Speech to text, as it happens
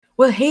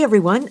Well, hey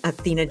everyone,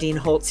 Athena Dean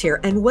Holtz here,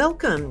 and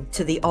welcome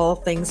to the All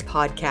Things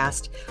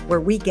Podcast, where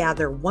we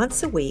gather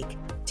once a week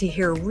to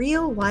hear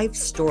real life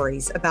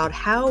stories about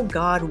how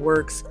God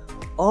works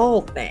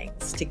all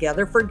things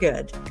together for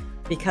good,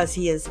 because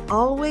He is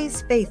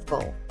always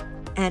faithful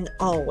and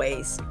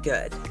always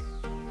good.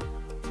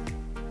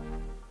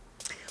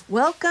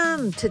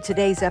 Welcome to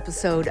today's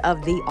episode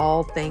of the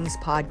All Things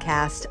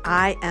Podcast.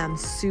 I am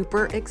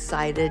super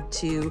excited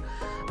to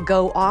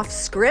go off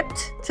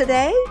script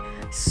today,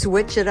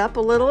 switch it up a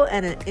little,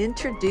 and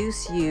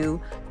introduce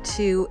you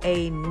to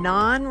a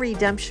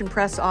non-Redemption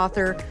Press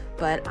author,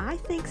 but I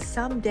think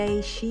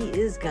someday she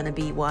is going to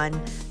be one,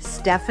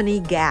 Stephanie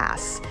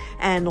Gass.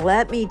 And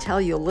let me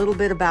tell you a little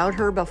bit about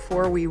her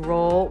before we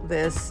roll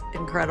this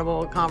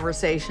incredible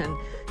conversation.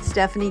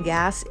 Stephanie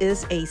Gass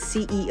is a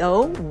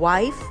CEO,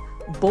 wife,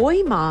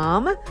 boy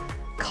mom,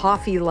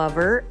 coffee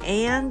lover,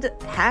 and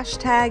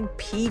hashtag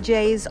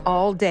PJs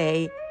all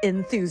day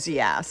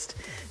enthusiast.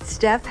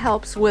 Steph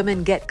helps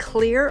women get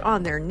clear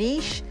on their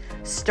niche,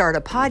 start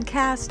a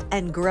podcast,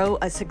 and grow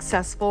a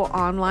successful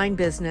online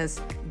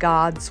business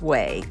God's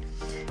way.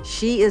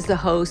 She is the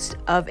host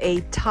of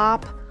a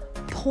top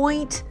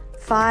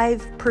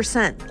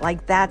 0.5%.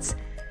 Like, that's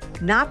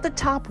not the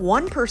top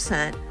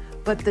 1%,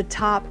 but the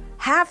top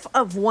half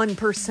of 1%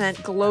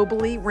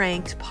 globally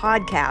ranked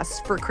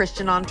podcasts for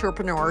Christian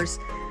entrepreneurs,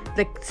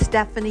 the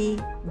Stephanie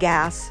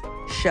Gass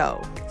Show.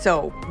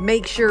 So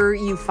make sure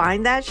you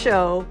find that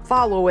show,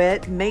 follow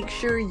it, make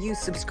sure you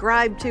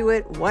subscribe to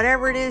it,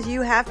 whatever it is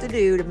you have to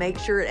do to make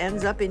sure it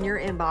ends up in your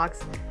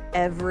inbox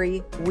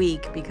every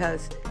week,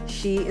 because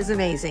she is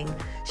amazing.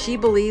 She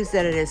believes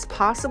that it is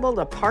possible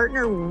to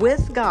partner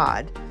with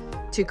God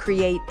to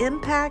create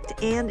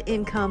impact and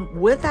income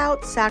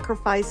without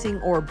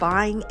sacrificing or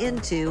buying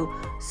into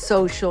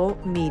social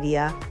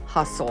media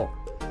hustle.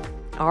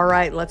 All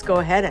right, let's go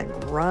ahead and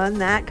run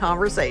that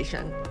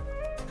conversation.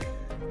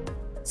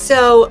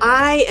 So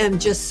I am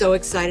just so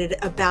excited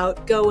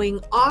about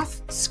going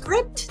off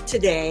script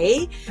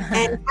today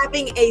and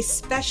having a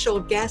special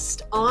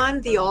guest on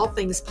the All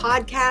Things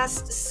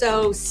Podcast.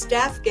 So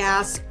Steph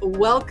Gass,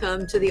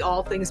 welcome to the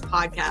All Things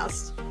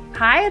Podcast.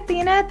 Hi,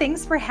 Athena.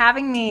 Thanks for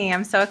having me.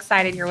 I'm so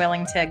excited you're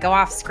willing to go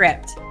off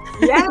script.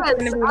 Yes,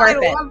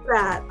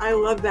 I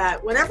love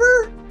that.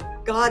 Whenever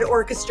God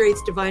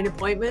orchestrates divine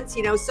appointments,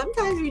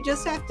 sometimes we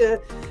just have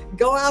to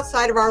go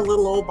outside of our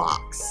little old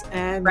box.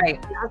 And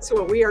That's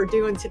what we are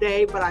doing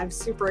today. But I'm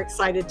super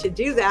excited to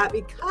do that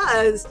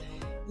because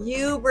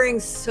you bring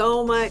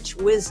so much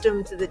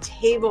wisdom to the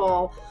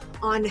table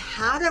on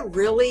how to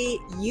really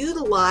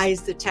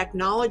utilize the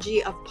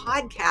technology of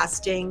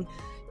podcasting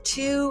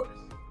to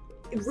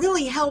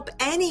really help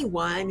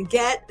anyone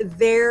get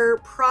their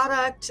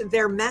product,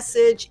 their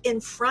message in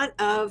front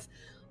of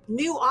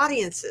new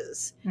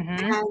audiences.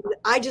 Mm-hmm. And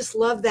I just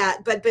love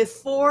that. But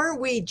before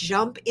we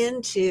jump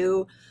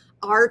into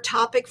our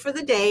topic for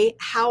the day,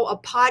 how a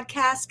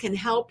podcast can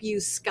help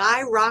you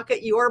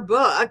skyrocket your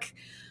book,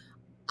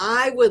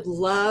 I would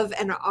love,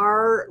 and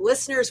our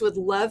listeners would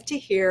love to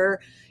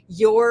hear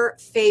your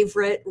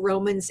favorite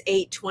Romans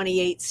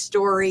 8:28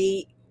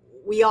 story.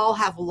 We all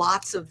have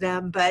lots of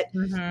them, but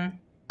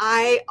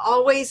I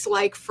always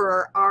like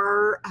for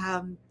our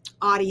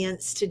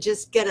audience to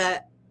just get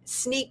a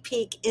sneak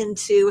peek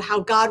into how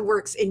God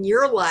works in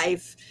your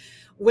life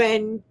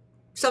when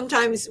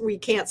sometimes we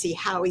can't see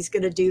how He's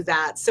going to do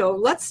that. So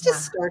let's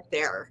just start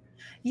there.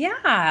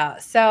 Yeah.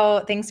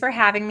 So thanks for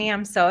having me.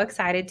 I'm so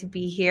excited to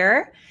be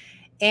here.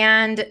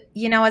 And,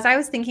 as I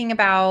was thinking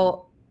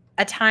about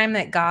a time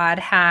that God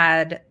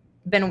had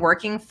been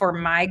working for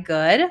my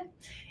good,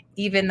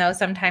 even though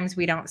sometimes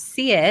we don't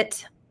see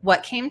it,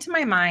 what came to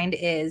my mind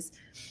is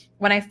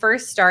when I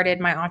first started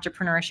my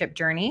entrepreneurship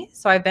journey.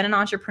 So I've been an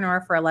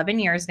entrepreneur for 11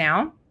 years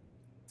now,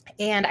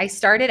 and I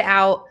started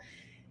out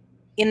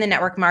in the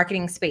network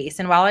marketing space.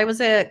 And while I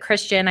was a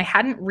Christian, I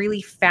hadn't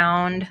really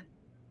found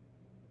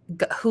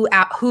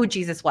who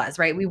Jesus was,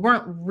 right? We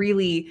weren't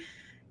really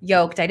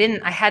yoked. I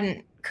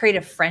hadn't created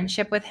a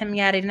friendship with Him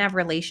yet. I didn't have a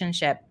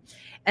relationship.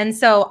 And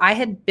so I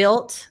had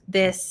built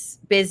this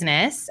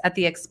business at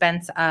the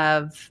expense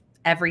of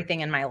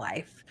everything in my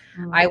life.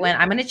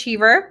 I'm an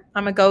achiever.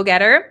 I'm a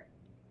go-getter.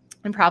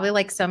 And probably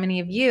like so many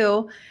of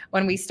you,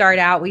 when we start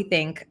out, we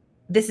think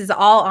this is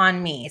all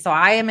on me. So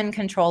I am in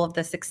control of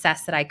the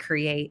success that I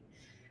create.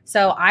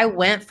 So I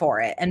went for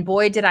it. And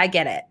boy, did I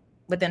get it.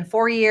 Within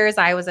 4 years,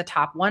 I was a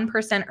top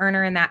 1%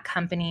 earner in that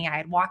company. I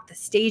had walked the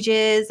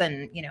stages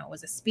and,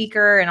 was a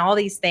speaker and all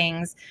these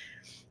things.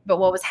 But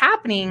what was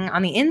happening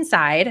on the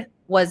inside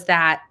was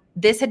that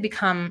this had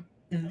become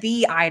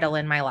the idol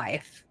in my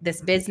life, this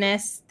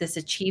business, this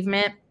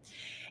achievement.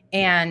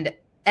 And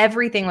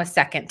everything was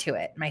second to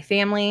it. My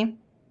family,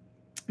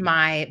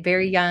 my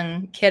very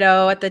young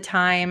kiddo at the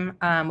time,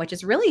 which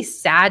is really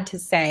sad to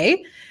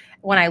say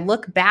when I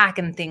look back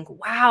and think,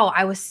 wow,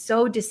 I was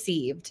so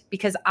deceived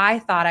because I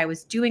thought I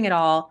was doing it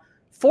all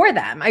for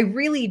them. I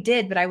really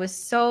did, but I was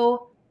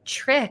so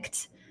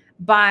tricked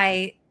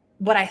by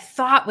what I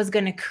thought was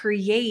going to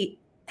create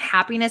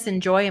happiness and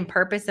joy and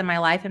purpose in my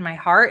life and my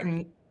heart.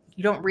 And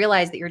you don't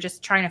realize that you're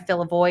just trying to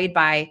fill a void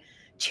by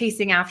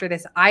chasing after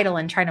this idol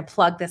and trying to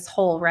plug this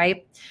hole,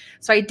 right?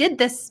 So I did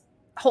this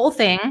whole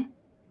thing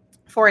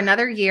for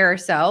another year or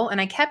so, and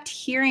I kept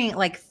hearing,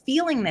 like,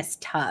 feeling this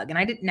tug. And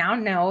I didn't now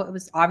know it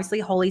was obviously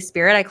Holy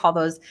Spirit. I call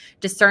those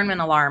discernment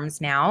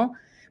alarms now.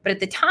 But at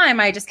the time,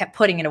 I just kept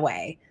putting it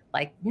away.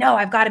 Like, no,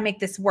 I've got to make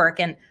this work.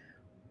 And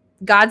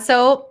God's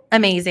so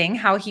amazing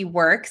how he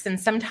works. And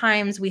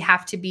sometimes we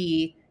have to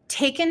be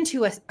taken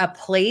to a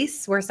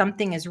place where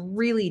something is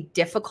really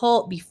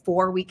difficult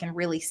before we can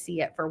really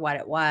see it for what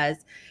it was.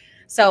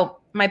 So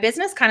my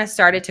business kind of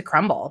started to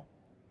crumble,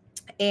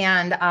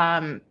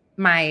 and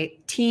my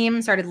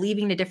team started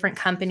leaving to different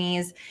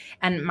companies,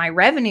 and my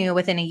revenue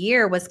within a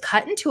year was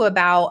cut into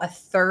about a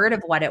third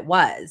of what it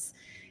was.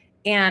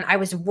 And I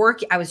was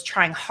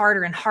trying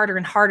harder and harder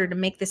and harder to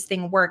make this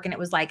thing work. And it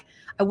was like,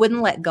 I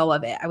wouldn't let go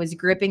of it. I was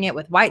gripping it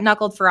with white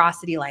knuckled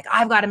ferocity. Like,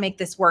 I've got to make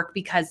this work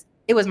because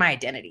it was my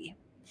identity.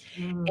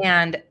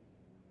 And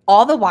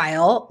all the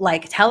while,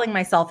 like, telling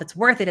myself it's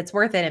worth it. It's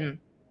worth it. And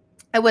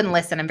I wouldn't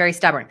listen. I'm very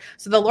stubborn.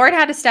 So the Lord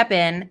had to step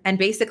in and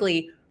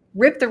basically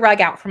rip the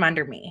rug out from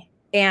under me.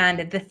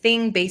 And the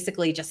thing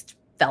basically just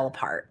fell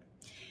apart.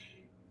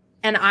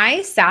 And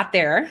I sat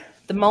there.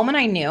 The moment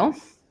I knew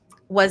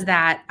was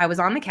that I was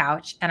on the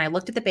couch and I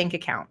looked at the bank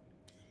account,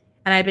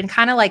 and I'd been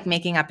kind of like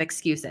making up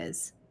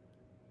excuses.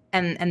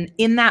 And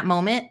in that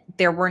moment,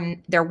 there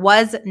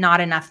was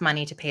not enough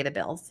money to pay the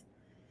bills.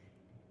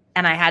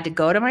 And I had to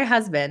go to my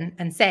husband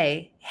and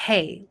say,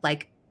 hey,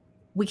 like,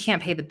 we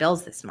can't pay the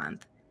bills this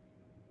month.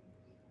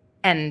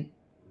 And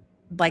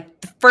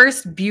like, the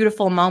first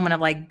beautiful moment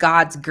of like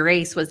God's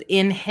grace was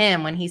in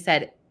him when he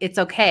said, it's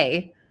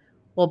okay.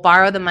 We'll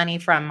borrow the money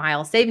from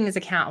Miles' savings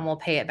account and we'll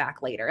pay it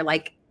back later.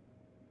 Like,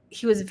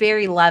 he was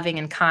very loving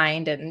and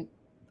kind. And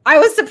I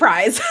was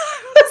surprised.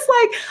 I was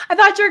like, I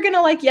thought you were going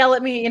to like yell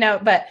at me,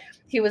 but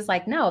he was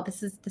like, no,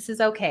 this is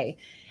okay.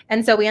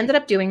 And so we ended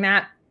up doing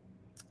that.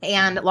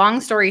 And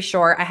long story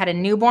short, I had a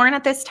newborn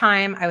at this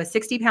time. I was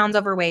 60 pounds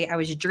overweight. I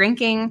was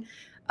drinking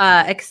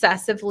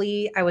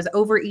excessively. I was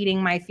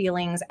overeating my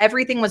feelings.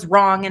 Everything was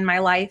wrong in my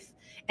life.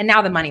 And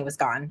now the money was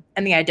gone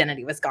and the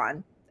identity was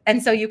gone.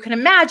 And so you can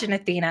imagine,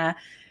 Athena,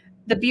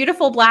 the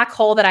beautiful black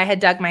hole that I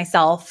had dug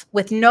myself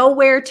with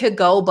nowhere to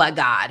go but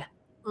God.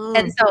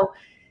 And so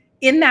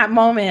in that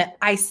moment,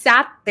 I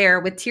sat there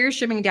with tears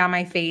streaming down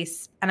my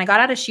face, and I got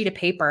out a sheet of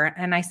paper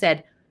and I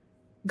said,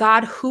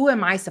 God, who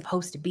am I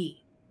supposed to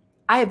be?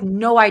 I have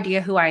no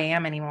idea who I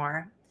am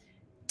anymore.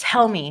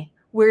 Tell me,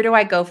 where do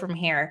I go from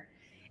here?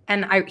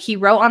 And he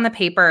wrote on the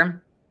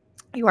paper,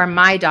 you are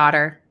my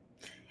daughter,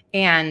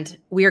 and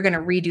we are going to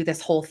redo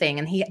this whole thing.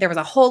 And there was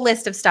a whole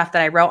list of stuff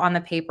that I wrote on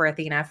the paper,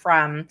 Athena,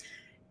 from,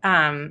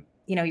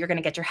 you're going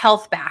to get your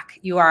health back.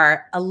 You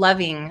are a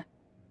loving,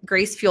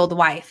 grace-fueled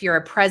wife. You're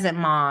a present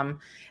mom.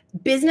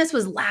 Business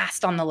was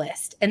last on the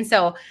list. And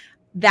so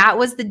that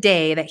was the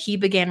day that he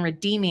began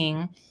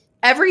redeeming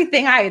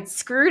everything I had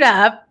screwed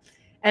up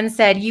and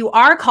said, you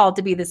are called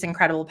to be this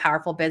incredible,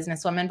 powerful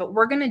businesswoman, but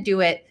we're going to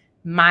do it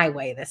my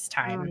way this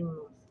time.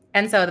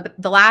 And so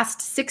the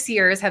last 6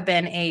 years have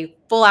been a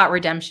full out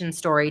redemption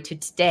story to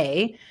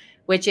today,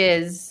 which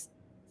is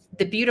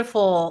the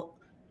beautiful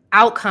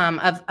outcome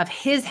of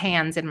his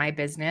hands in my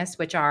business,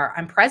 which are,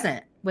 I'm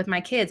present with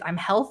my kids. I'm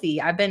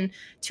healthy. I've been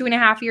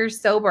 2.5 years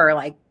sober.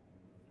 Like,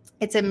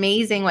 it's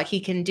amazing what he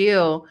can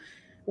do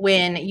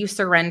when you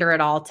surrender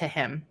it all to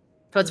him.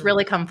 So it's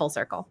really come full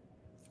circle.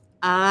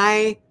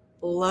 I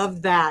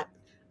love that.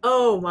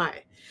 Oh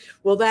my.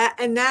 Well, that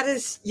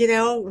is,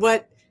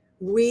 what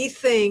we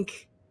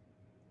think.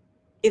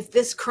 If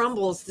this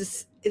crumbles,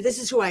 this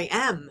is who I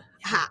am.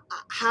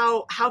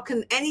 How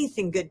can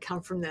anything good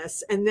come from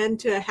this? And then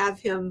to have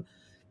him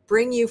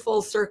bring you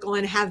full circle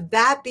and have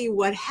that be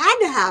what had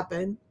to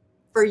happen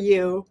for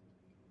you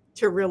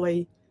to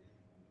really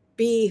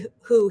be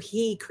who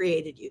he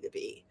created you to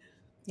be.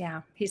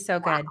 Yeah, he's so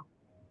good.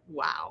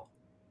 Wow.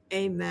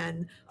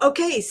 Amen.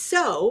 Okay,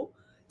 so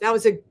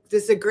this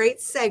is a great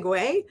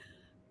segue.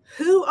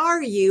 Who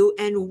are you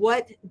and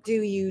what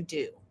do you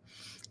do?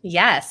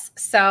 Yes.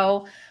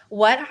 So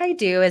what I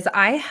do is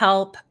I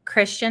help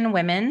Christian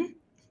women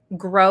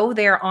grow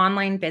their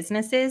online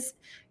businesses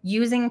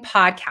using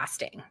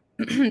podcasting.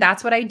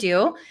 That's what I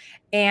do.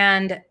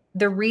 And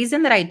the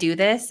reason that I do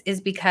this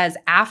is because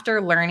after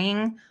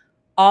learning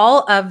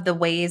all of the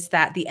ways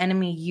that the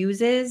enemy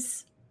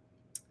uses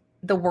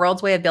the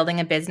world's way of building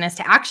a business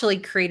to actually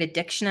create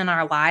addiction in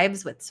our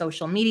lives with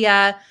social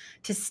media,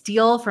 to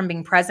steal from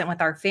being present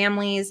with our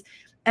families,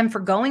 and for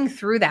going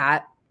through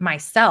that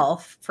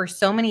myself for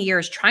so many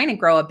years, trying to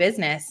grow a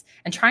business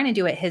and trying to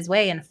do it his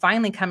way, and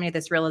finally coming to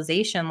this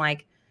realization,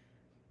 like,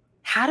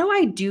 how do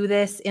I do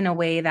this in a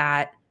way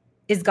that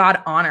is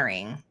God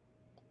honoring?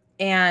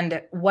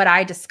 And what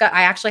I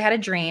actually had a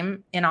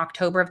dream in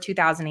October of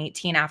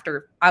 2018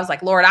 after I was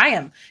like, Lord, I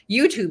am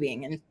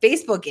YouTubing and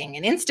Facebooking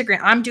and Instagram.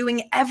 I'm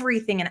doing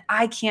everything and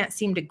I can't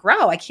seem to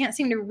grow. I can't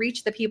seem to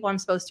reach the people I'm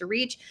supposed to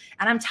reach.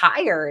 And I'm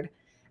tired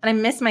and I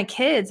miss my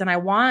kids and I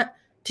want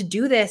to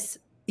do this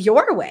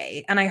your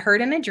way. And I heard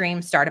in a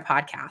dream, start a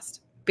podcast.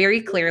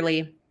 very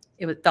clearly.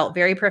 Felt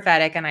very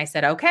prophetic. And I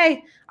said,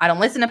 okay, I don't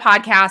listen to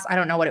podcasts. I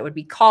don't know what it would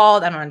be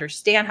called. I don't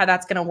understand how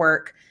that's going to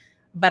work,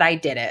 but I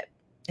did it.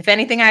 If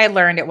anything I had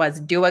learned, it was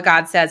do what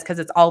God says, because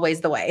it's always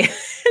the way.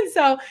 And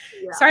so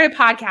started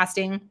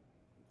podcasting.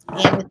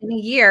 And within a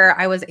year,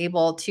 I was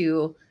able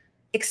to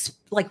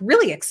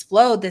really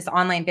explode this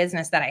online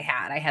business that I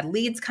had. I had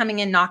leads coming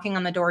in, knocking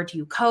on the door. Do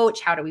you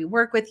coach? How do we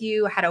work with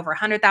you? I had over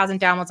 100,000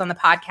 downloads on the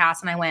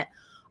podcast. And I went,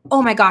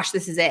 oh my gosh,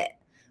 this is it.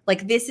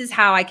 Like, this is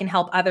how I can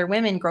help other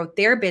women grow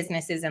their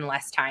businesses in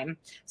less time.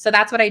 So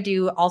that's what I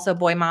do. Also,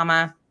 boy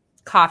mama,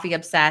 coffee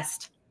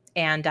obsessed.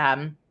 And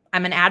I'm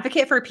an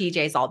advocate for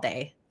PJs all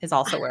day is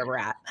also where we're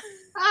at.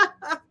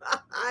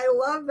 I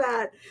love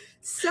that.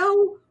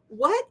 So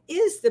what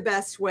is the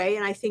best way?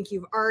 And I think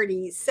you've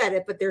already said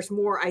it, but there's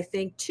more, I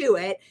think, to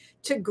it,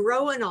 to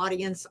grow an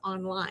audience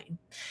online.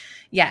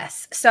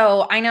 Yes.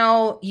 So I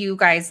know you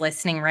guys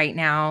listening right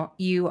now,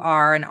 you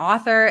are an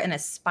author, an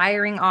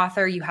aspiring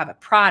author. You have a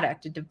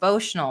product, a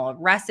devotional, a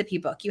recipe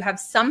book. You have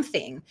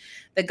something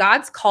that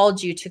God's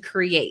called you to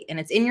create, and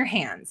it's in your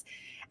hands.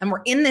 And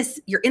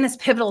you're in this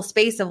pivotal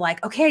space of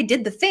like, okay, I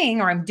did the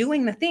thing, or I'm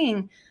doing the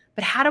thing,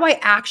 but how do I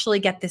actually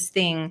get this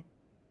thing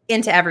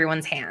into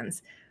everyone's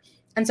hands?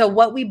 And so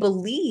what we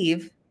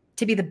believe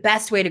to be the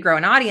best way to grow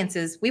an audience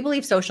is, we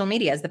believe social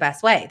media is the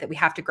best way, that we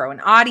have to grow an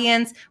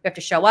audience. We have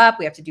to show up.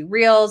 We have to do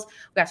reels.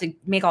 We have to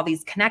make all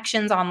these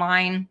connections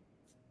online.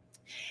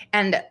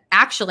 And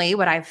actually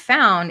what I've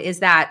found is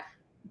that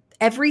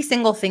every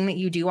single thing that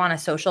you do on a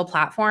social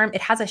platform,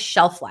 it has a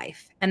shelf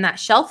life. And that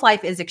shelf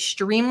life is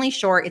extremely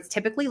short. It's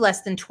typically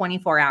less than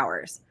 24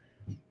 hours.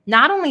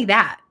 Not only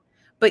that,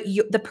 but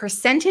the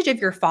percentage of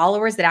your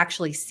followers that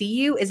actually see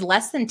you is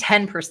less than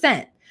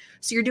 10%.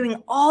 So you're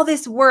doing all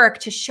this work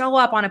to show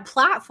up on a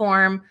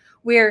platform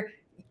where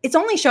it's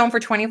only shown for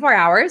 24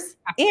 hours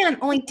and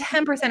only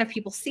 10% of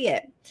people see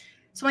it.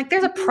 So like,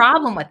 there's a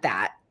problem with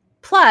that.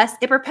 Plus,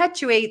 it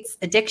perpetuates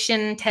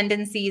addiction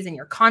tendencies, and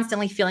you're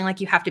constantly feeling like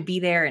you have to be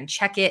there and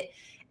check it.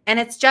 And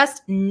it's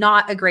just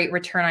not a great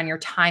return on your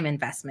time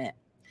investment.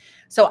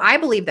 So I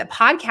believe that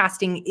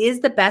podcasting is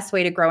the best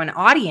way to grow an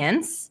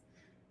audience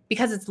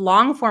because it's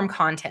long form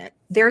content.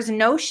 There's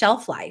no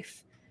shelf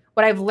life.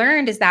 What I've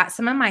learned is that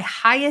some of my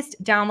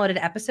highest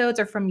downloaded episodes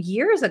are from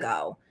years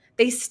ago.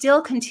 They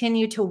still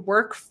continue to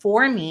work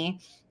for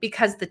me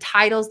because the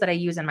titles that I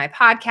use in my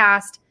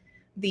podcast,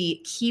 the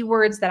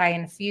keywords that I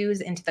infuse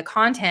into the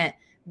content,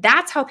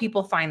 that's how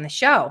people find the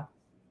show.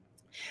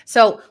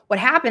 So what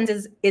happens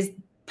is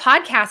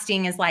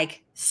podcasting is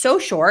like so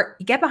short.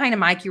 You get behind a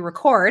mic, you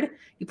record,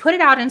 you put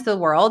it out into the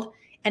world,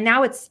 and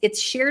now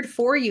it's shared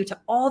for you to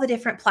all the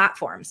different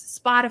platforms,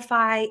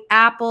 Spotify,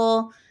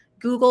 Apple,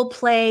 Google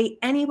Play,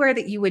 anywhere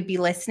that you would be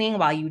listening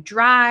while you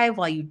drive,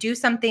 while you do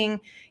something,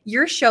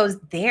 your show's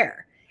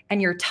there.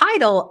 And your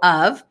title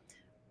of,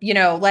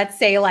 let's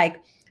say like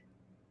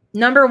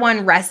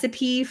 #1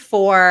 recipe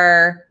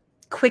for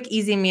quick,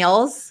 easy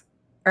meals,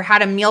 or how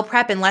to meal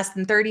prep in less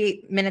than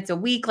 38 minutes a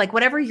week, like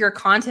whatever your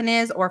content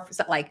is, or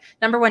like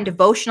 #1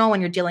 devotional when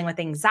you're dealing with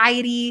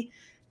anxiety,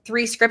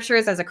 3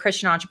 scriptures as a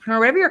Christian entrepreneur,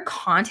 whatever your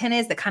content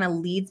is that kind of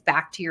leads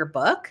back to your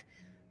book,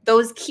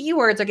 those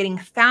keywords are getting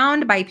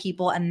found by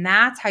people, and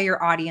that's how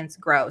your audience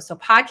grows. So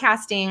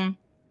podcasting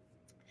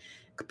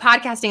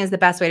is the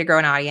best way to grow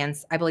an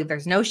audience. I believe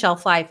there's no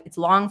shelf life. It's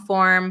long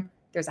form.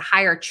 There's a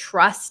higher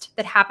trust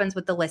that happens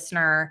with the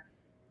listener,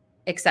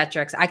 et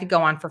cetera. I could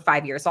go on for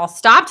 5 years. So I'll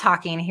stop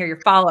talking and hear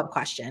your follow-up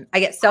question. I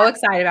get so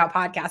excited about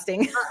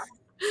podcasting.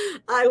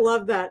 I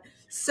love that.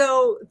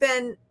 So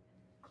then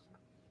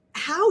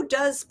how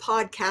does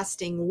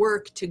podcasting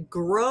work to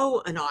grow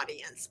an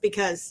audience?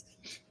 Because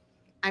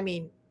I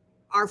mean,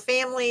 our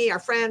family, our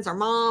friends, our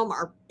mom,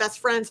 our best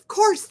friends, of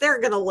course, they're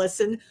going to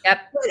listen. Yep.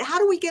 But how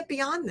do we get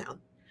beyond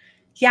them?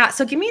 Yeah.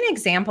 So give me an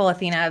example,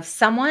 Athena, of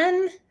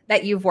someone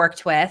that you've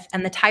worked with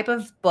and the type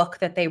of book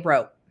that they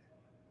wrote.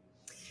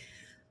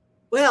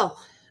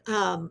 Well,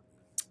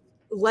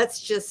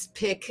 let's just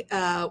pick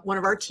one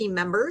of our team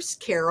members,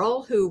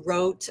 Carol, who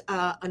wrote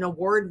an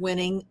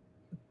award-winning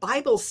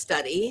Bible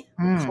study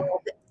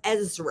called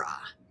Ezra.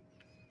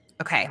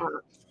 Okay.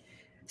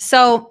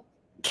 So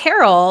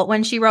Carol,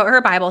 when she wrote her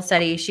Bible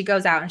study, she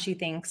goes out and she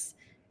thinks,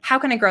 how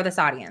can I grow this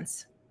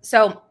audience?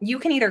 So you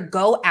can either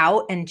go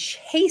out and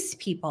chase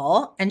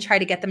people and try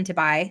to get them to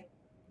buy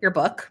your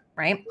book,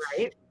 right?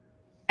 Right.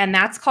 And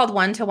that's called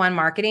one-to-one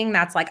marketing.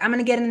 That's like, I'm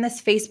going to get in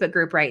this Facebook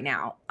group right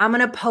now. I'm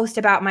going to post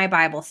about my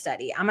Bible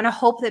study. I'm going to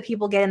hope that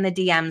people get in the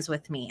DMs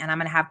with me, and I'm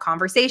going to have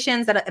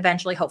conversations that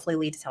eventually hopefully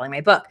lead to selling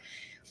my book.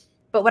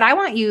 But what I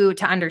want you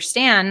to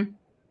understand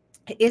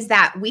is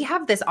that we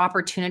have this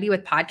opportunity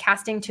with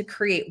podcasting to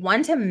create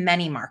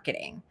one-to-many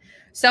marketing.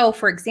 So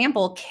for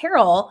example,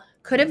 Carol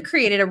could have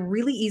created a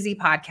really easy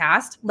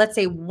podcast, let's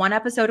say 1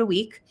 episode a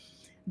week,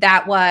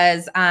 that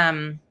was,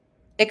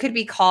 it could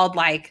be called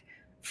like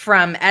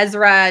From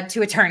Ezra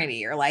to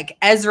Eternity, or like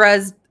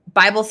Ezra's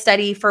Bible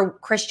study for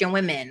Christian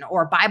women,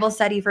 or Bible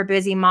study for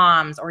busy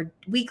moms, or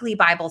weekly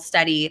Bible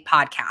study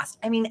podcast.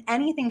 I mean,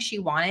 anything she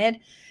wanted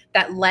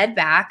that led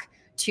back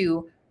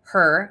to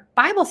her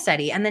Bible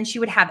study. And then she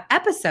would have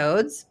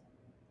episodes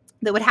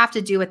that would have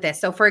to do with this.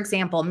 So for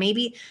example,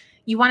 maybe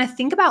you want to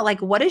think about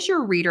like, what is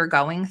your reader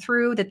going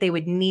through that they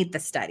would need the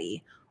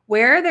study?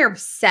 Where are their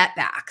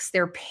setbacks,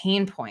 their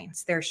pain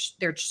points, their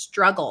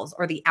struggles,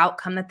 or the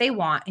outcome that they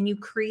want? And you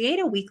create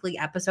a weekly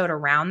episode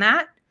around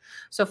that.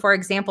 So for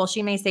example,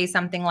 she may say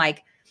something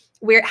like,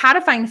 how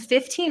to find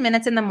 15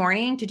 minutes in the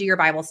morning to do your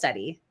Bible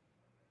study,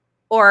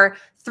 or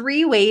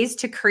 3 ways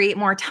to create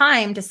more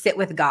time to sit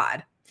with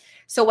God.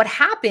 So what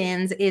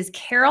happens is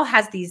Carol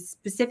has these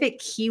specific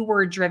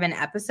keyword-driven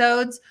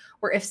episodes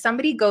where if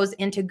somebody goes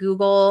into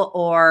Google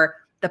or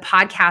the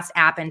podcast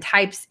app and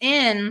types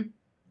in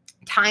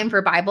time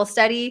for Bible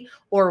study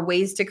or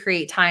ways to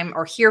create time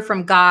or hear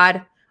from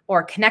God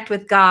or connect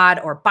with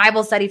God or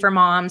Bible study for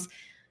moms,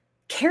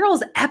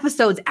 Carol's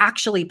episodes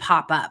actually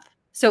pop up.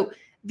 So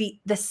the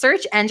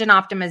search engine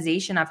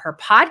optimization of her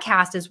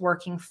podcast is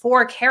working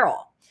for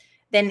Carol.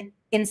 Then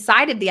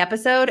inside of the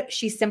episode,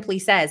 she simply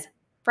says,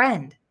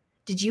 friend,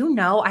 did you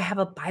know I have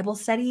a Bible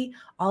study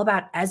all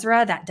about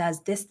Ezra that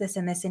does this, this,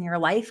 and this in your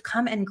life?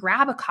 Come and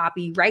grab a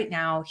copy right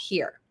now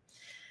here.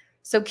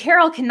 So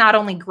Carol can not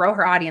only grow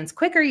her audience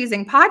quicker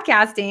using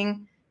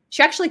podcasting,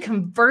 she actually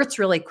converts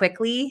really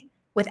quickly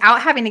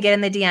without having to get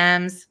in the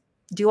DMs,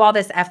 do all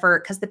this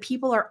effort, because the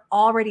people are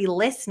already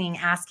listening,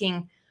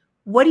 asking,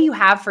 what do you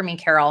have for me,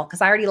 Carol?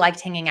 Because I already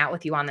liked hanging out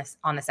with you on this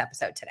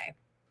episode today.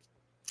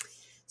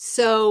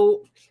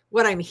 So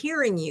what I'm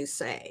hearing you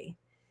say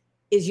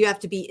is you have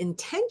to be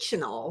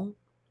intentional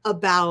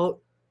about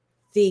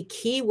the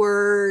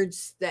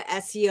keywords, the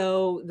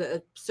SEO,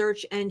 the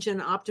search engine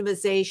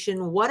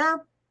optimization. What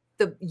are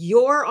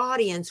your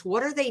audience,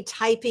 what are they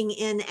typing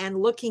in and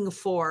looking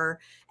for,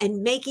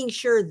 and making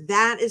sure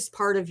that is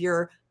part of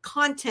your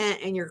content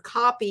and your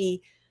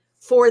copy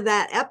for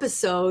that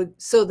episode,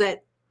 so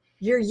that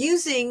you're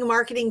using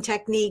marketing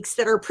techniques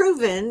that are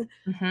proven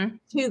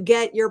to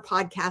get your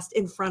podcast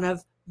in front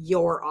of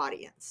your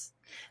audience.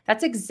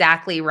 That's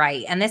exactly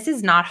right. And this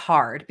is not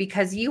hard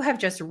because you have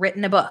just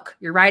written a book.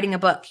 You're writing a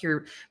book.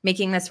 You're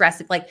making this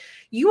recipe. Like,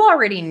 you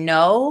already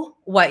know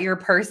what your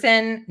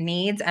person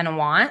needs and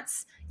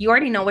wants. You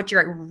already know what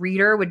your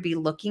reader would be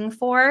looking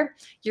for.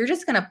 You're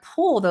just going to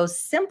pull those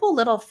simple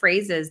little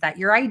phrases that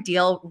your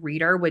ideal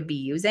reader would be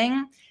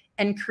using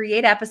and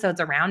create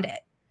episodes around it.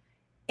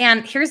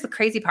 And here's the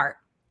crazy part.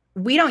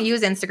 We don't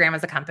use Instagram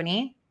as a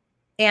company.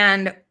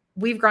 And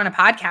we've grown a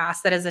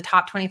podcast that is a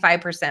top 25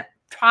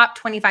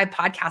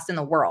 podcast in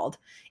the world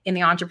in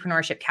the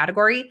entrepreneurship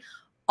category,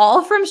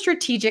 all from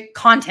strategic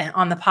content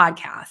on the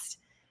podcast.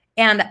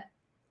 And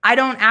I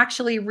don't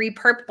actually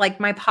repurpose, like,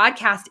 my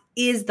podcast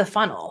is the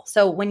funnel.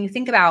 So when you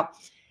think about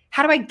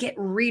how do I get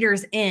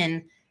readers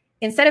in,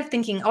 instead of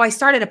thinking, oh, I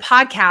started a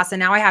podcast and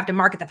now I have to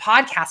market the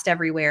podcast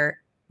everywhere,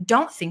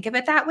 don't think of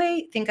it that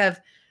way. Think of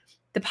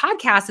the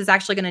podcast is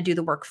actually going to do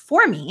the work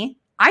for me.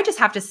 I just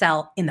have to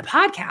sell in the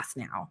podcast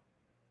now.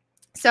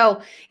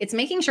 So it's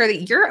making sure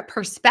that your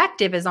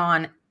perspective is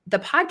on the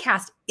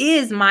podcast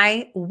is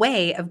my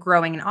way of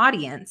growing an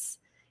audience.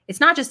 It's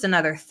not just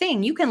another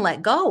thing. You can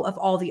let go of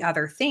all the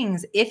other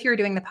things if you're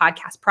doing the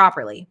podcast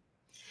properly.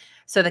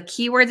 So the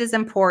keywords is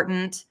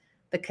important.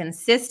 The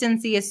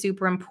consistency is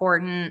super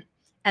important.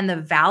 And the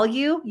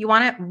value you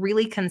want to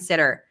really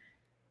consider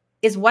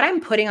is what I'm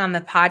putting on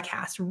the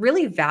podcast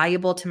really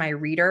valuable to my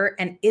reader?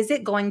 And is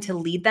it going to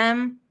lead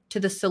them to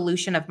the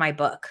solution of my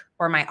book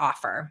or my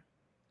offer?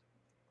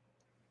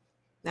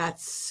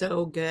 That's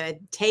so good.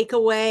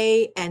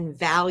 Takeaway and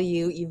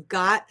value. You've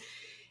got,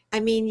 I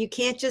mean, you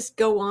can't just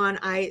go on.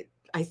 I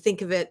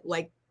think of it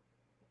like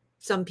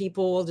some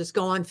people will just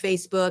go on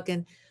Facebook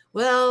and,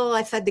 well,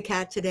 I fed the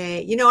cat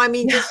today. You know, I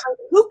mean, just like,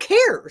 who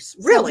cares?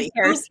 Really?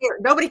 Who cares?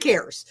 Nobody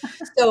cares.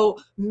 So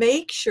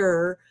make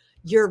sure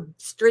you're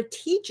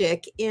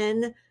strategic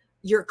in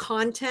your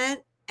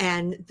content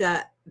and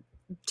the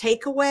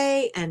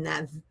takeaway and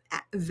that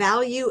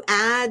value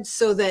add,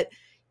 so that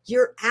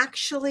you're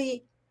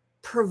actually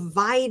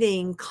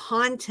providing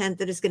content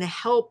that is going to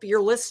help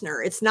your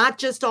listener. It's not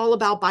just all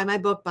about buy my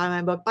book, buy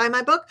my book, buy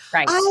my book.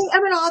 Right. I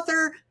am an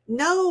author.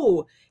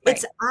 No, right.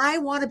 It's I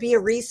want to be a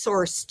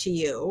resource to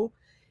you.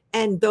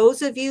 And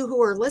those of you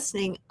who are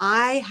listening,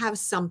 I have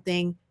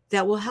something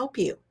that will help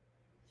you.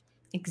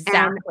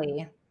 Exactly.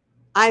 And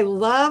I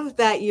love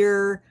that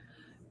you're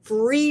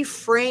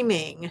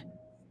reframing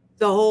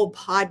the whole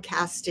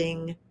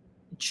podcasting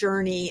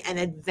journey and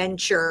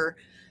adventure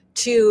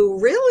to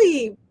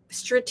really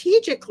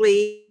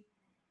strategically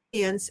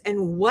and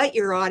what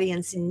your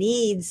audience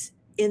needs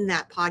in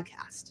that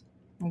podcast.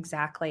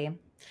 Exactly.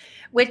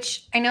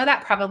 Which I know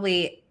that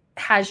probably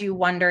has you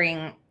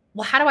wondering,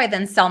 well, how do I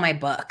then sell my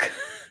book?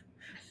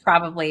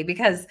 Probably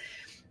because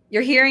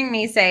you're hearing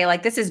me say,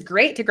 like, this is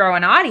great to grow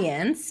an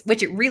audience,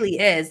 which it really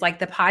is. Like,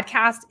 the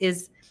podcast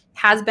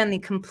has been the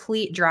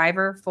complete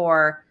driver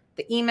for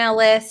the email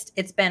list.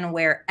 It's been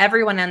where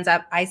everyone ends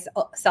up. I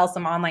sell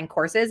some online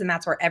courses, and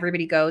that's where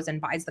everybody goes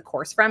and buys the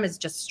course from, is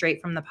just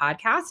straight from the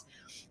podcast.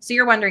 So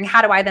you're wondering,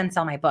 how do I then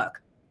sell my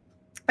book?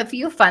 a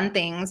few fun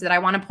things that I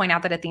want to point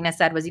out that Athena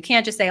said was you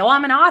can't just say, oh,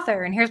 I'm an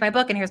author and here's my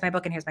book and here's my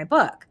book and here's my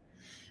book,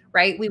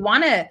 right? We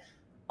want to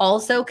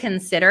also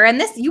consider, and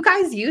this, you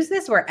guys use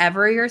this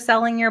wherever you're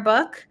selling your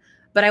book,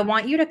 but I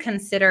want you to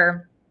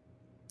consider,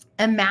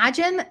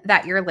 imagine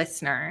that your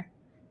listener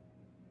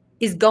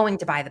is going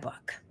to buy the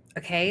book,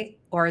 okay?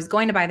 Or is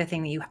going to buy the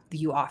thing that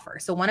you offer.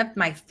 So one of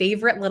my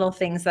favorite little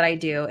things that I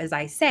do is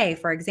I say,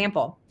 for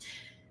example,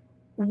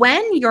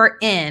 when you're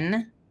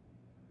in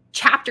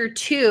chapter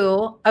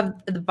 2 of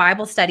the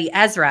Bible study,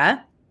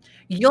 Ezra,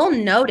 you'll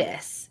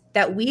notice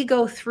that we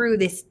go through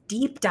this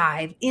deep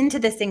dive into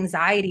this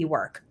anxiety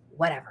work,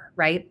 whatever,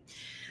 right?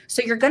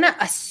 So you're going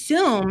to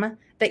assume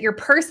that your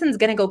person's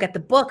going to go get the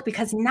book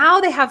because now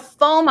they have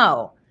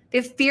FOMO. They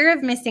have fear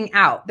of missing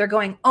out. They're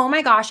going, oh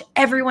my gosh,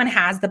 everyone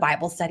has the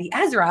Bible study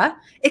Ezra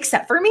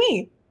except for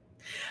me.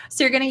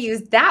 So you're going to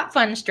use that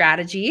fun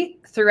strategy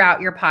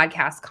throughout your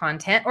podcast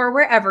content or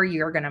wherever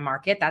you're going to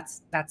market.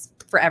 That's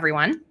for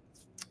everyone.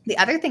 The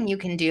other thing you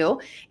can do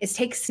is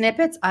take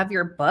snippets of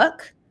your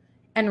book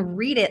and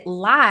read it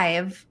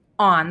live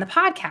on the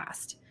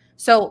podcast.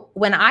 So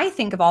when I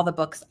think of all the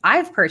books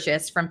I've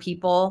purchased from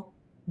people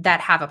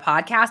that have a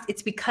podcast,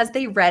 it's because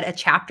they read a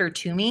chapter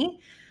to me.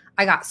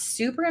 I got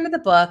super into the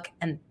book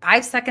and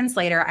 5 seconds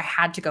later, I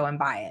had to go and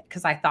buy it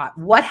because I thought,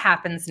 what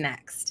happens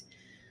next?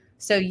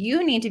 So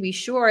you need to be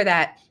sure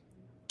that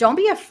don't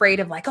be afraid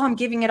of like, oh, I'm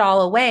giving it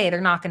all away. They're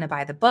not going to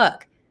buy the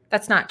book.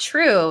 That's not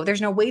true.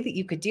 There's no way that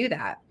you could do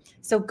that.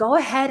 So go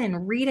ahead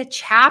and read a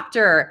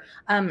chapter,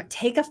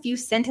 take a few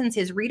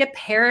sentences, read a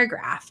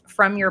paragraph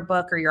from your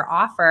book or your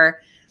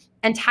offer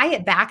and tie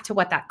it back to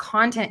what that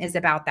content is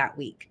about that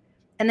week.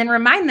 And then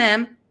remind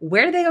them,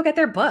 where do they go get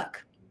their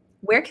book?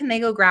 Where can they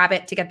go grab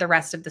it to get the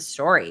rest of the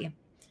story?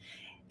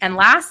 And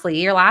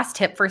lastly, your last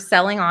tip for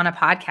selling on a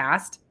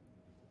podcast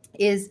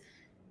is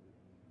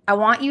I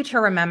want you to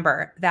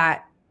remember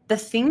that the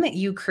thing that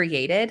you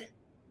created,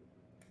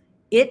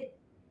 it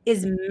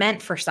is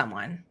meant for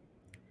someone.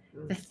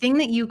 The thing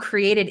that you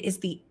created is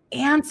the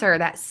answer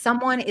that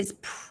someone is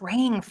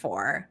praying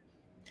for.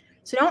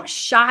 So don't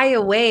shy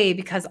away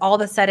because all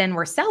of a sudden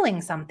we're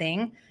selling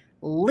something.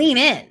 Lean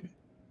in.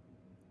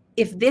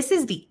 If this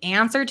is the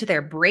answer to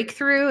their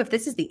breakthrough, if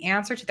this is the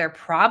answer to their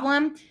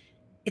problem,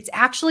 it's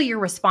actually your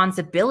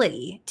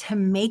responsibility to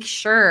make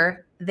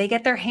sure they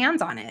get their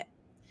hands on it.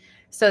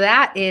 So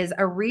that is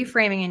a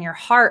reframing in your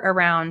heart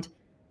around,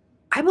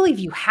 I believe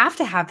you have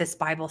to have this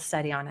Bible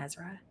study on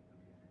Ezra.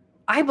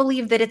 I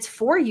believe that it's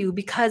for you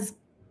because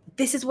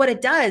this is what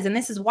it does. And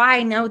this is why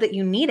I know that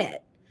you need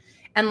it.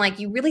 And like,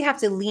 you really have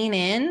to lean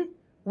in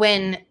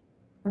when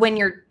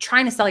you're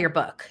trying to sell your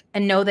book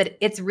and know that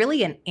it's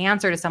really an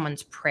answer to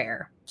someone's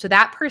prayer. So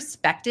that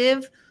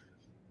perspective,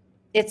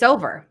 it's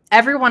over.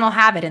 Everyone will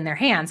have it in their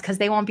hands because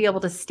they won't be able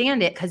to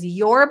stand it because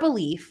your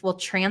belief will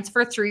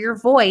transfer through your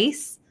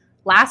voice.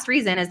 Last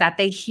reason is that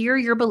they hear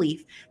your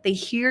belief. They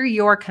hear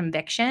your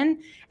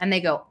conviction and they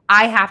go,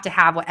 I have to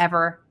have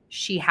whatever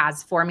she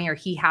has for me or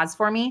he has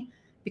for me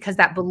because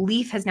that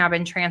belief has now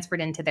been transferred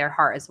into their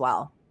heart as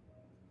well.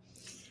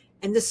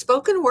 And the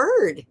spoken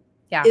word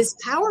is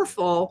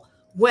powerful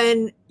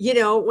when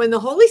the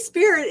Holy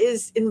Spirit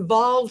is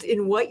involved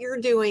in what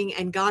you're doing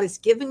and God has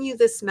given you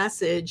this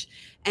message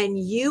and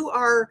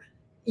it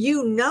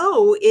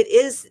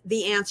is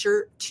the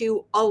answer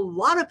to a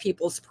lot of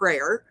people's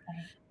prayer.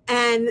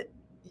 And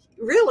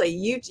really,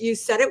 you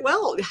said it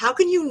well. How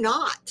can you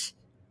not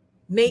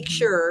make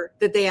sure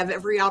that they have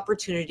every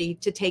opportunity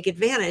to take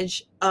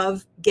advantage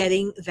of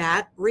getting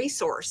that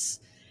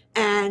resource?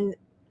 And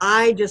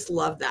I just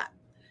love that.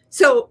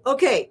 So,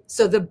 okay.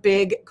 So the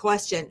big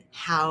question,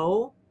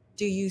 how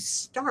do you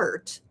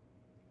start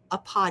a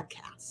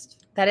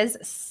podcast? That is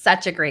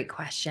such a great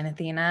question,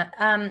 Athena.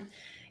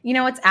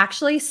 It's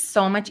actually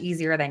so much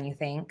easier than you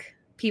think.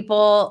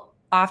 People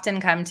often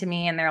come to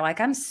me and they're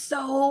like, I'm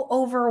so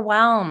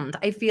overwhelmed.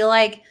 I feel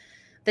like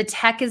the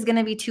tech is going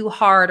to be too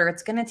hard or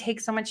it's going to take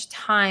so much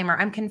time or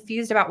I'm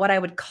confused about what I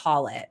would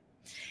call it.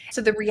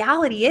 So the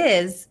reality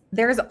is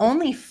there's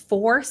only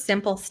 4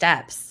 simple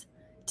steps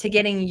to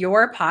getting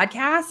your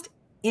podcast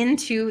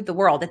into the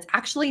world. It's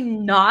actually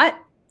not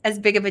as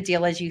big of a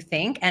deal as you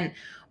think. And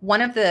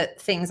one of the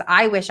things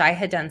I wish I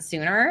had done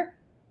sooner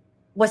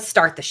was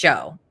start the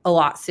show a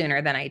lot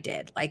sooner than I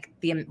did. Like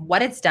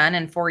what it's done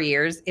in 4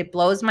 years, it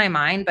blows my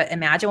mind, but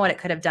imagine what it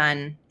could have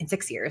done in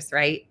 6 years,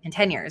 right? In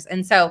 10 years.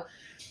 And so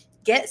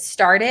get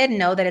started,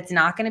 know that it's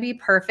not going to be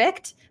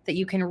perfect, that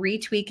you can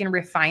retweak and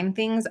refine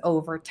things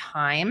over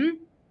time.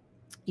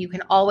 You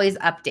can always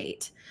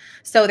update.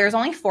 So there's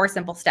only 4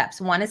 simple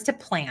steps. One is to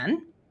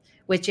plan,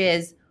 which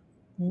is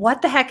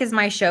what the heck is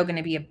my show going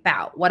to be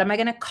about? What am I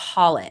going to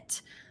call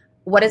it?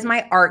 What is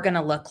my art going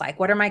to look like?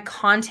 What are my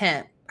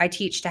content? I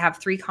teach to have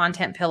 3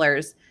 content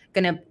pillars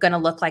going to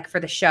look like for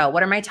the show.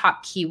 What are my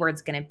top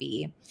keywords going to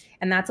be?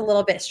 And that's a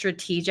little bit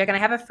strategic. And I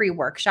have a free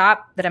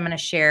workshop that I'm going to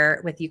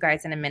share with you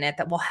guys in a minute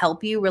that will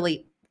help you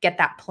really get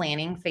that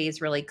planning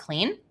phase really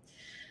clean.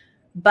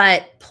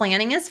 But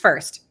planning is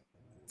first.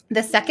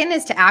 The second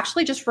is to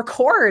actually just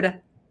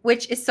record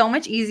which is so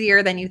much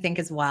easier than you think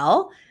as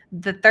well.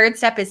 The third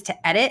step is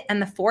to edit.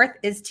 And the fourth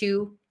is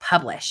to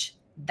publish.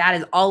 That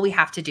is all we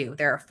have to do.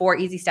 There are 4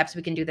 easy steps.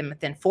 We can do them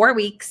within 4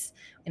 weeks,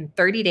 in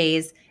 30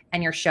 days,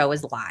 and your show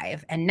is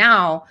live. And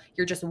now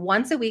you're just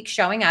once a week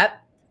showing up,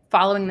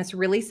 following this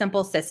really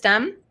simple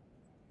system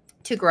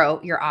to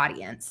grow your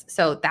audience.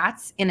 So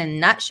that's in a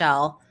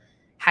nutshell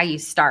how you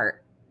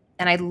start.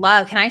 And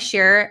can I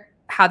share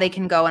how they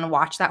can go and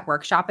watch that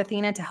workshop,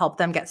 Athena, to help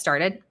them get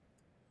started?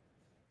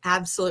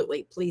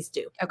 Absolutely. Please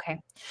do.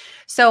 Okay.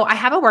 So I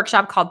have a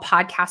workshop called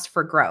Podcast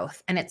for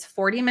Growth, and it's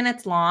 40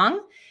 minutes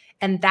long.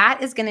 And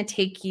that is going to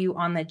take you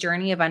on the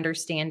journey of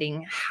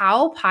understanding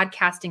how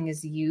podcasting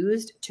is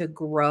used to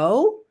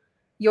grow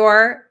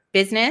your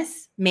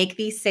business, make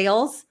these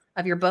sales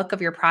of your book,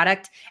 of your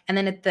product. And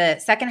then at the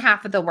second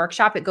half of the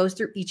workshop, it goes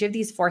through each of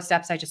these 4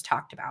 steps I just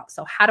talked about.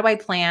 So how do I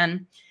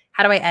plan?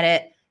 How do I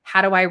edit?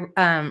 How do I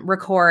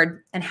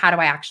record? And how do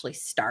I actually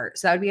start?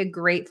 So that would be a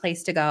great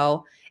place to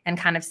go and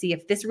kind of see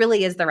if this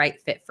really is the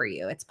right fit for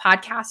you. It's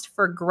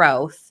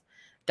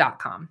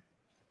podcastforgrowth.com.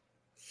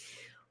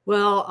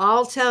 Well,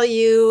 I'll tell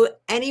you,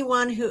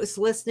 anyone who's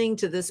listening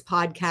to this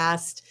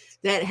podcast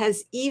that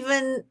has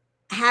even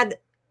had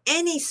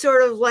any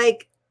sort of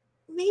like,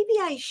 maybe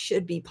I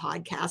should be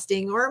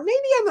podcasting, or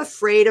maybe I'm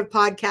afraid of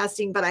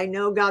podcasting, but I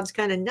know God's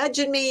kind of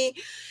nudging me,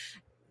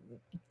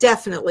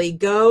 definitely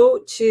go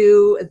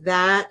to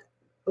that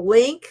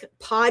link,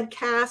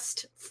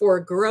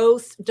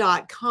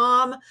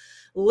 podcastforgrowth.com.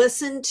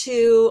 Listen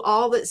to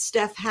all that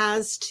Steph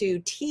has to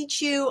teach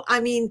you.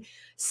 I mean,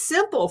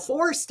 simple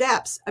 4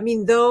 steps. I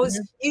mean, those,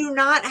 you do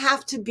not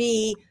have to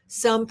be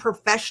some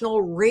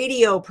professional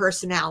radio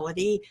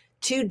personality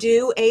to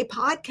do a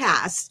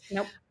podcast.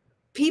 Nope.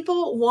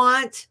 People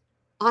want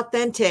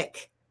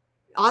authenticity.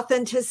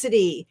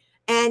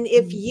 And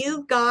if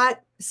you've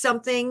got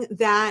something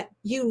that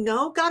you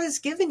know God has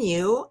given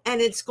you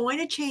and it's going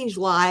to change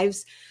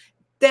lives,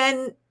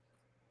 then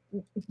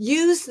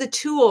use the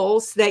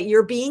tools that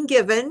you're being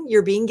given.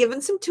 You're being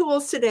given some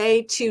tools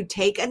today to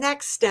take a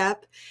next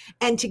step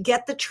and to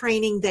get the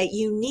training that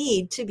you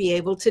need to be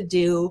able to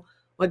do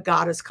what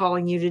God is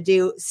calling you to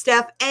do.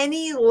 Steph,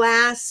 any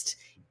last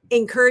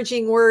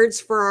encouraging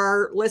words for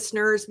our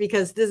listeners?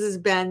 Because this has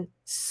been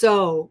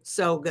so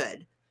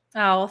good.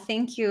 Oh,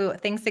 thank you.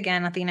 Thanks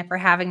again, Athena, for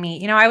having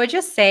me. I would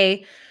just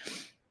say,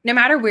 no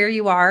matter where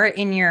you are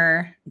in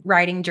your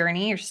writing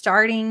journey, you're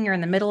starting, you're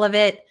in the middle of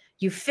it,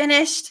 you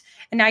finished,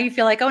 and now you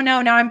feel like, oh no,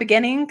 now I'm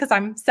beginning because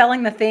I'm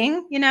selling the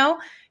thing, know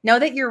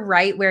that you're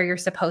right where you're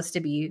supposed to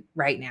be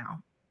right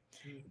now.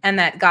 And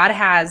that God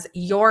has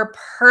your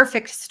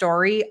perfect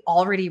story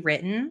already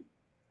written.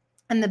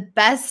 And the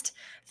best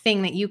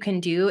thing that you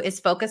can do is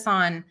focus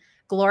on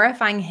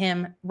glorifying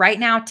Him right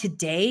now,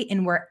 today,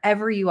 and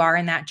wherever you are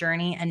in that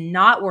journey, and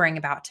not worrying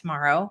about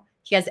tomorrow.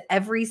 He has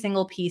every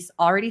single piece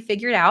already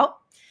figured out,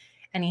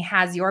 and He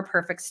has your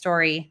perfect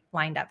story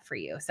lined up for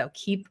you. So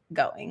keep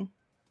going.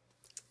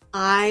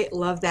 I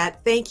love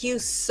that. Thank you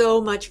so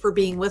much for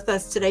being with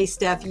us today,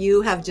 Steph.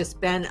 You have just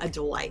been a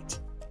delight.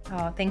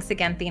 Oh, thanks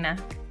again, Thena.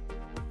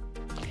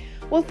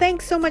 Well,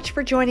 thanks so much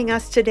for joining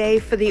us today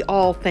for the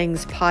All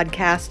Things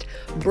Podcast,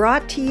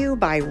 brought to you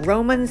by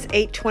Romans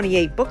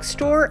 828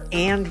 Bookstore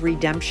and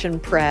Redemption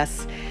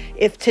Press.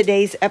 If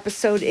today's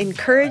episode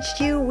encouraged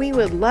you, we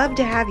would love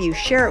to have you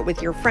share it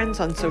with your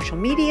friends on social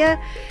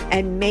media,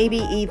 and maybe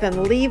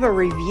even leave a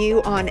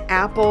review on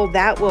Apple.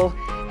 That will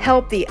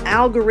help the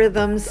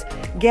algorithms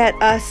get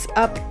us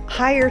up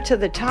higher to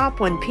the top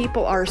when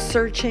people are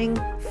searching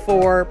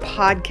for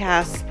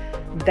podcasts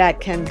that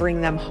can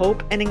bring them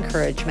hope and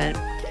encouragement.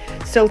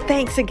 So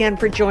thanks again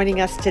for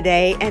joining us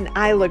today, and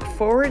I look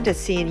forward to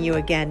seeing you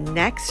again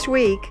next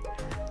week.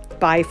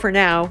 Bye for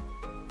now.